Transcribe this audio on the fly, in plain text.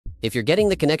If you're getting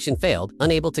the connection failed,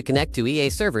 unable to connect to EA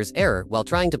servers error while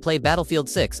trying to play Battlefield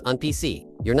 6 on PC,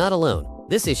 you're not alone.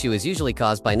 This issue is usually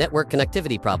caused by network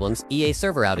connectivity problems, EA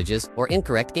server outages, or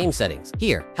incorrect game settings.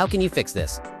 Here, how can you fix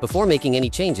this? Before making any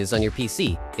changes on your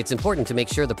PC, it's important to make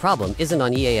sure the problem isn't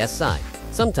on EA's side.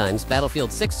 Sometimes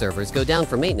Battlefield 6 servers go down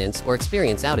for maintenance or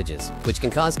experience outages, which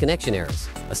can cause connection errors.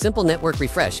 A simple network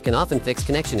refresh can often fix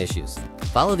connection issues.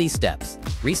 Follow these steps.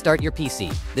 Restart your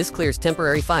PC. This clears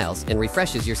temporary files and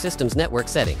refreshes your system's network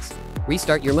settings.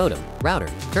 Restart your modem, router,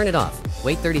 turn it off,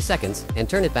 wait 30 seconds, and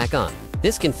turn it back on.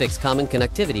 This can fix common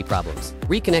connectivity problems.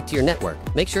 Reconnect to your network.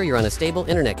 Make sure you're on a stable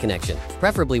internet connection,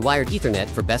 preferably wired Ethernet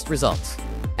for best results.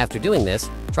 After doing this,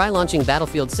 try launching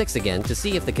Battlefield 6 again to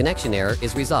see if the connection error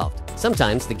is resolved.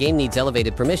 Sometimes the game needs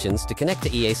elevated permissions to connect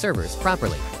to EA servers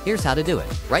properly. Here's how to do it.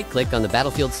 Right-click on the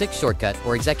Battlefield 6 shortcut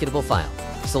or executable file.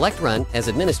 Select Run as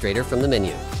Administrator from the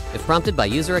menu. If prompted by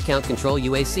User Account Control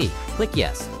UAC, click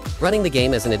Yes. Running the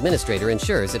game as an administrator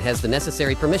ensures it has the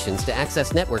necessary permissions to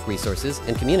access network resources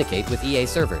and communicate with EA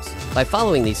servers. By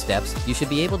following these steps, you should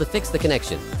be able to fix the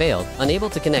connection, failed, unable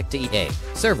to connect to EA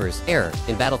servers, error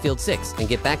in Battlefield 6, and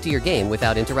get back to your game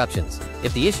without interruptions.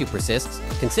 If the issue persists,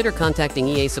 consider contacting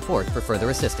EA support for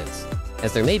further assistance,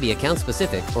 as there may be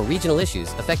account-specific or regional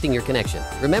issues affecting your connection.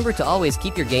 Remember to always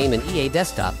keep your game and EA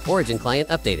desktop Origin client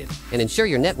updated, and ensure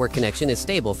your network connection is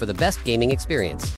stable for the best gaming experience.